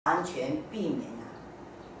完全避免啊，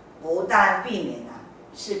不但避免啊，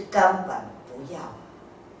是根本不要啊。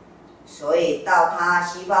所以到他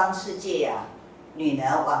西方世界啊，女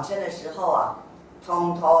人往生的时候啊，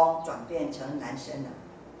通通转变成男生了。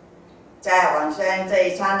在往生这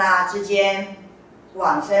一刹那之间，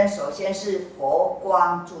往生首先是佛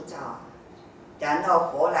光铸造啊，然后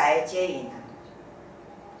佛来接引啊。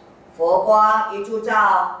佛光一铸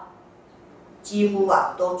造，几乎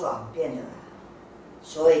啊都转变了啊。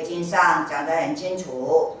所以经上讲得很清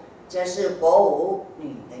楚，这是国无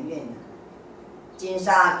女人愿啊。经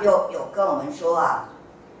上又有跟我们说啊，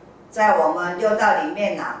在我们六道里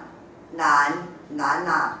面啊，男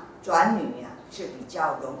啊转女啊是比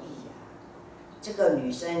较容易啊。这个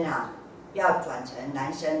女生啊要转成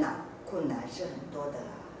男生啊，困难是很多的啦。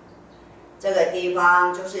这个地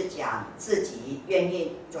方就是讲自己愿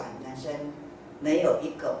意转男生，没有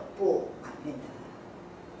一个不满愿的。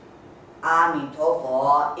阿弥陀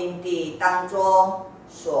佛因地当中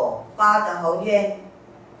所发的宏愿，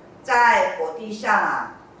在果地上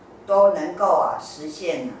啊都能够啊实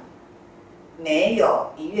现啊，没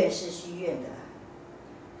有一愿是虚愿的。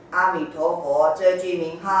阿弥陀佛这句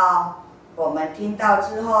名号，我们听到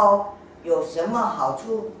之后有什么好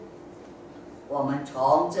处？我们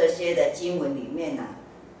从这些的经文里面呢，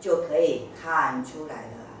就可以看出来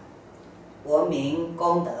了。文明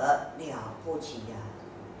功德了不起呀，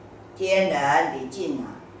天人礼敬啊，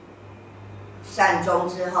善终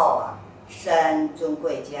之后啊，生尊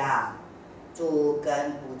贵家，诸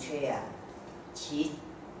根不缺啊，其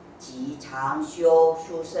即常修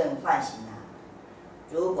殊胜梵行啊。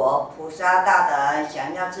如果菩萨大德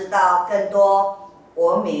想要知道更多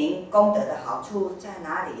文明功德的好处在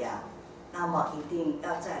哪里呀，那么一定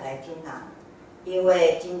要再来听啊。因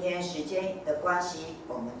为今天时间的关系，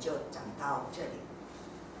我们就讲到这里。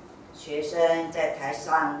学生在台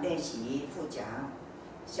上练习复讲，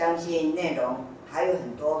相信内容还有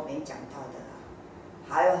很多没讲到的，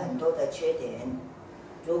还有很多的缺点。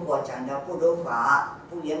如果讲的不如法、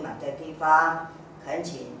不圆满的地方，恳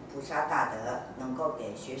请菩萨大德能够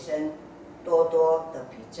给学生多多的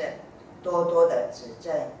批正，多多的指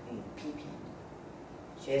正与批评。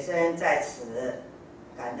学生在此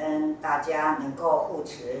感恩大家能够护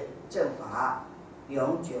持正法，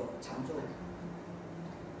永久常住。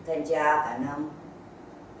更加感恩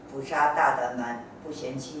菩萨大德们不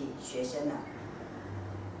嫌弃学生啊。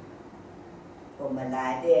我们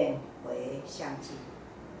来练回向记，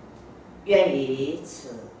愿以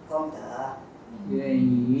此功德，愿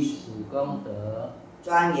以此功德，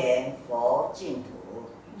庄严佛净土，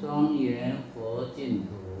庄严佛净土，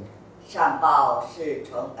上报四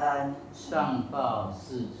重恩，上报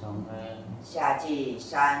四重恩，下济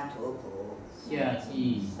三途苦。下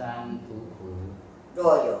济三途苦。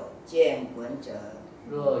若有见闻者，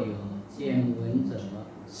若有见闻者，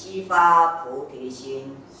悉发菩提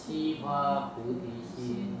心，悉发菩提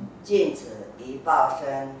心，尽此一报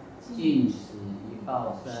身，尽此一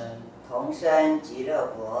报身，同生极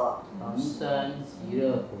乐国。同生极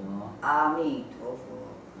乐国。阿弥陀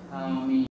佛。阿弥。